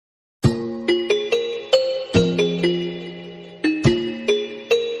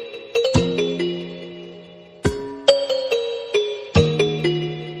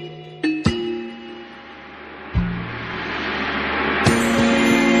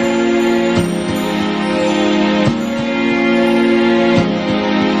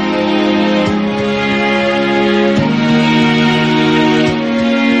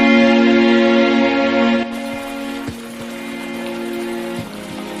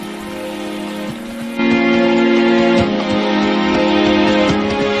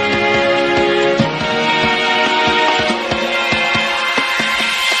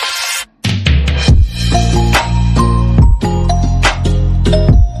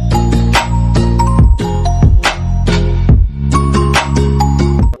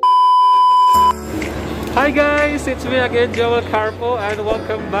It's me again, Joel Carpo, and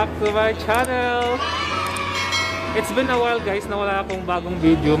welcome back to my channel. It's been a while guys na wala akong bagong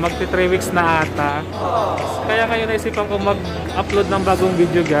video. Magti 3 weeks na ata. Kaya ngayon naisipan ko mag-upload ng bagong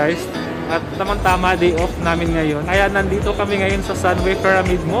video guys. At tamang-tama day off namin ngayon. Kaya nandito kami ngayon sa Sunway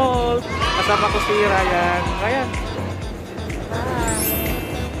Pyramid Mall. Kasama ko si Ryan. Ryan.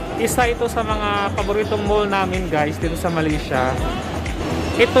 Isa ito sa mga paboritong mall namin guys dito sa Malaysia.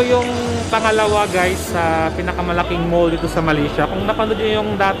 Ito yung pangalawa guys sa pinakamalaking mall dito sa Malaysia. Kung napanood nyo yung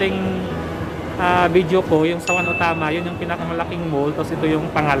dating video ko, yung sa Wanotama, yun yung pinakamalaking mall. Tapos ito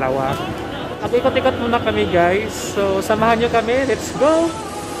yung pangalawa. At ikot-ikot muna kami guys. So samahan nyo kami. Let's go!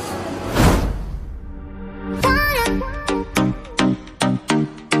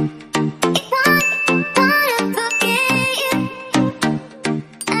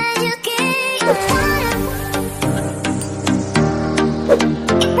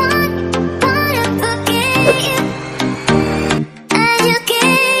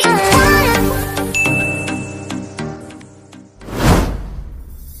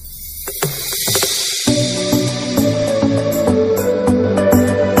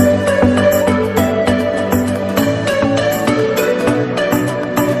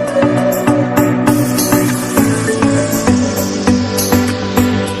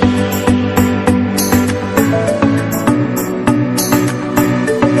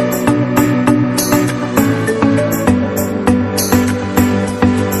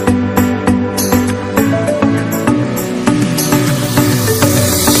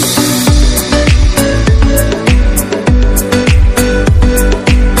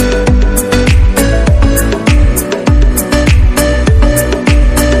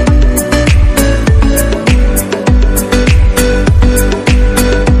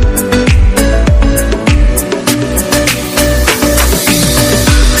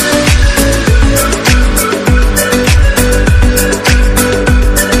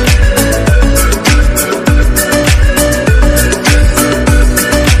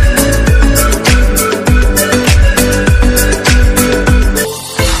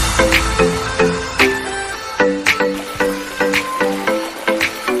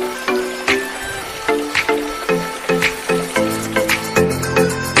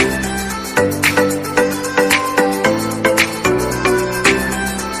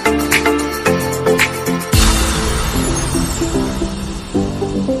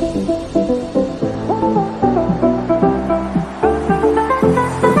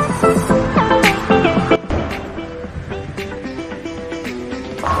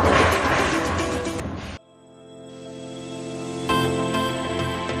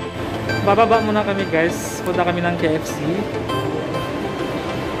 Bababa muna kami guys, punta kami ng KFC.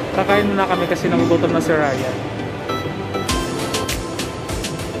 Kakain muna kami kasi nagugutom na si Ryan.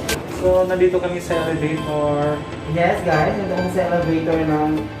 So nandito kami sa elevator. Yes guys, nandito kami sa elevator ng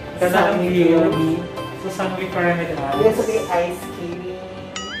Sunway Pyramid. So Sunway Pyramid Mall. Yes, okay, ice skating.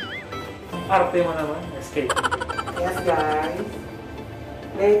 Ang arte mo naman, skating. Yes guys.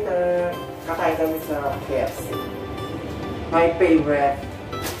 Later, kakain kami sa KFC. My favorite.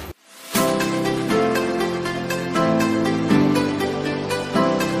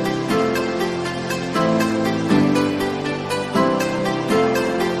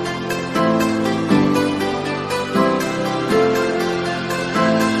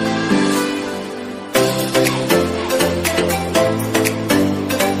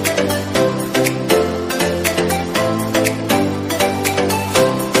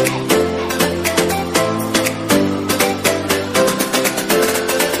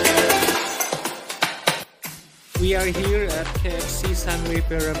 We are here at KFC Sunway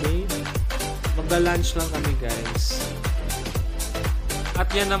Pyramid. Magla-lunch lang kami guys. At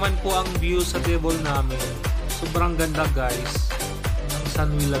yan naman po ang view sa table namin. Sobrang ganda guys. Ang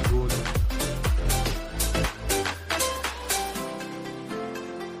Sunway Lagoon.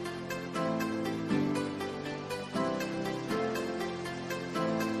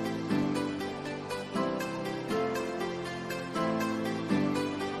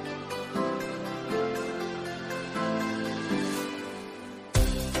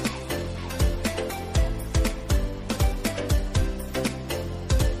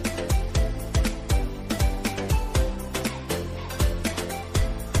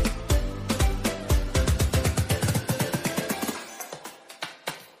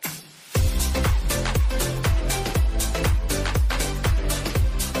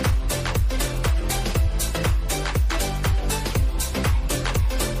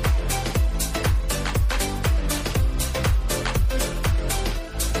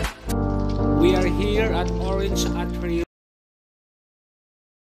 We are here at Orange Atrium.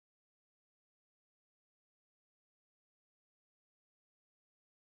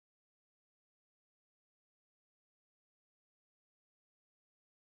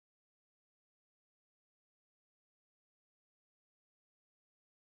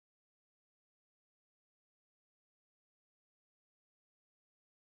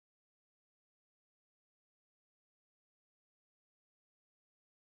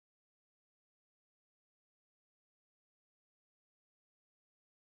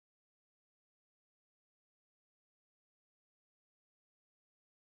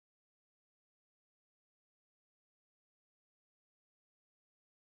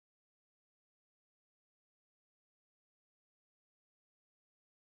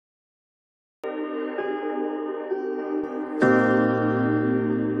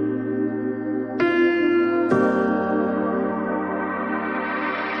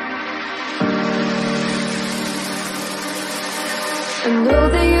 I know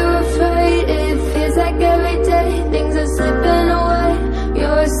that you're afraid. It feels like every day things are slipping away.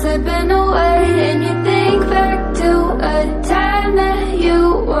 You're slipping away, and you think back to a time that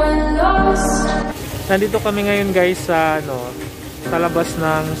you were lost. Nandito kami ngayon guys sa sa labas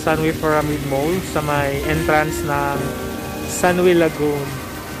ng Sunway Pyramid Mall sa may entrance ng Sunway Lagoon.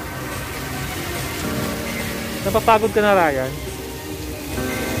 Napapagod ka na, Ryan?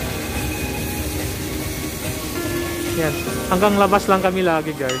 Yan. Hanggang labas lang kami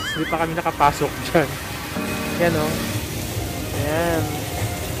lagi guys. Hindi pa kami nakapasok dyan. Yan o. Yan.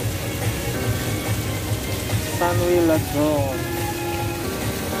 Sunway Lagoon.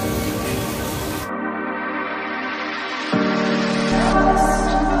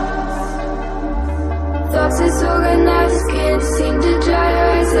 Thoughts disorganized, can't seem to dry your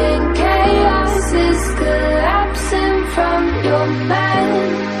eyes, and chaos is collapsing from your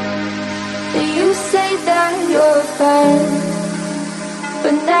mind. And you say that you're a fan,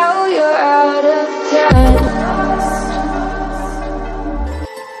 but now you're out of time.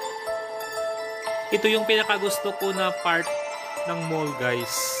 Ito yung pinakagusto ko na part ng mall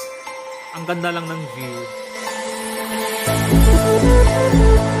guys. Ang ganda lang ng view.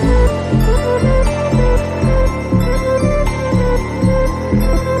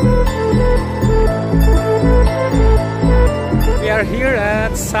 We are here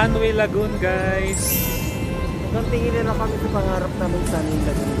at Sunway Lagoon guys. Hanggang tingin na kami sa pangarap namin Sunway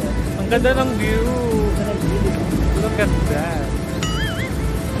Lagoon guys. Ang ganda ng view. Look at that.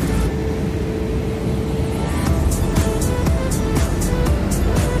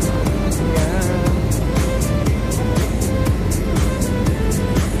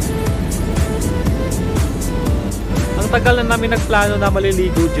 Tagal na namin nagplano na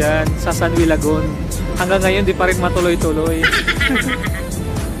maliligo dyan sa Sunway Lagoon. Hanggang ngayon di pa rin matuloy-tuloy.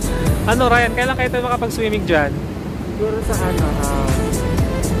 Ano Ryan, kailan kayo tayo makapag-swimming dyan? Siguro sa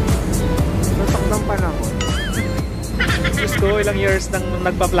nasak ng panahon. Diyos ko, ilang years nang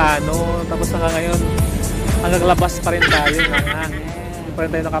nagpaplano. Tapos hanggang ngayon, hanggang labas pa rin tayo. Hindi pa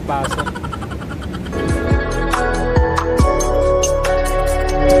rin tayo nakapasok.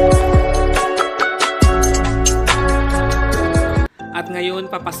 At ngayon,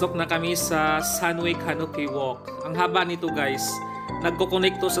 papasok na kami sa Sunway Canopy Walk. Ang haba nito guys,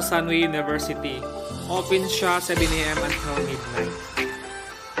 nagko-connect to sa Sunway University. Open siya 7 AM until midnight.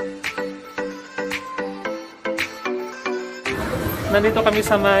 Nandito kami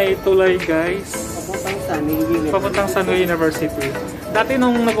sa may tulay guys. Papuntang Sunway University. Dati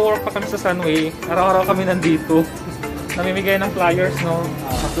nung nag-work pa kami sa Sunway, araw-araw kami nandito. Namimigay ng flyers, no?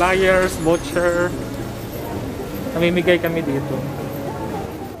 Flyers, voucher. Namimigay kami dito.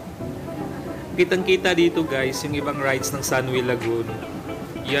 Kitang-kita dito guys yung ibang rides ng Sunway Lagoon.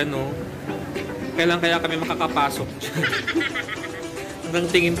 Yan o. Kailan kaya kami makakapasok dyan? Hanggang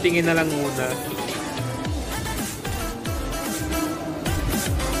tingin-tingin na lang muna.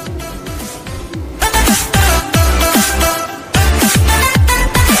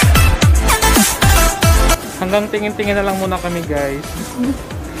 Hanggang tingin-tingin na lang muna kami guys.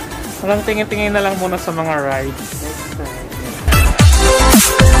 Hanggang tingin-tingin na lang muna sa mga rides.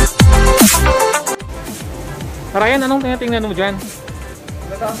 Ryan, anong tinitingnan mo dyan?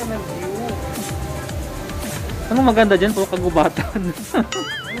 Maganda ako ng view. Anong maganda dyan? Puro kagubatan.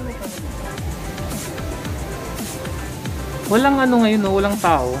 Walang ano ngayon, no? Walang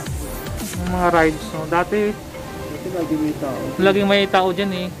tao. Yung mga rides, no? Dati laging may tao. Laging may tao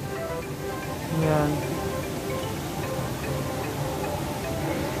dyan eh. Yan.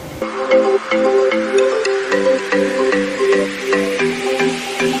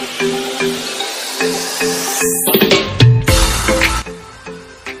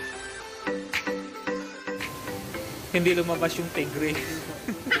 Hindi lumabas yung tigre.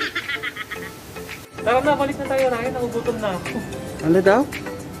 Tara na, balik na tayo Ryan. Nagugutom na ako. Ano daw?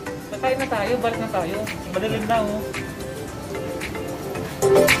 Kakain na tayo, balik na tayo. Madilim na oh.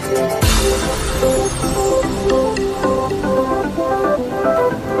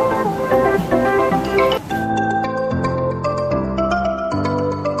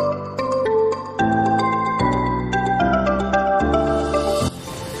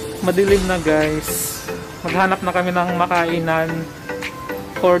 Madilim na guys. Maghanap na kami ng makainan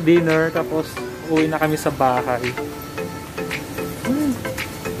for dinner, tapos uwi na kami sa bahay.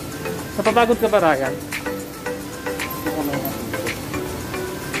 Napapagod ka ba Ryan?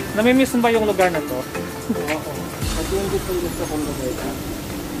 Namimiss mo ba yung lugar na to? Oo. Pati yung gusto kong lugar.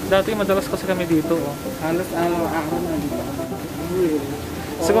 Dati madalas kasi kami dito. Oh. Halos araw-araw na dito.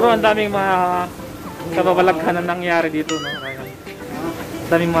 Siguro ang daming mga kababalaghan na nangyari dito, no? Ryan?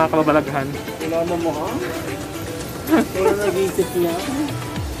 Daming mga kababalaghan. Wala mo mo ha? Pero nag-iisip niya.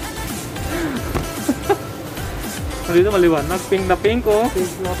 Dito maliwanag. Pink na pink, oh.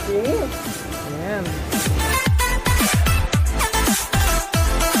 Pink na pink. Ayan.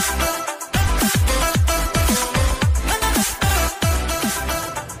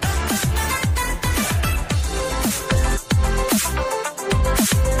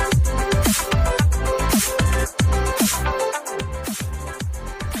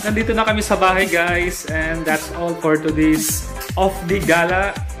 Nandito na kami sa bahay, guys, and that's all for today's Off the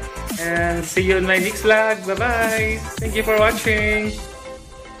Gala, and see you in my next vlog. Bye bye. Thank you for watching.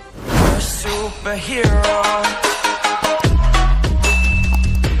 Superhero.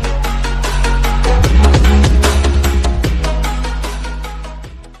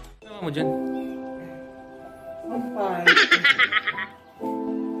 Ano mo dyan? I'm fine.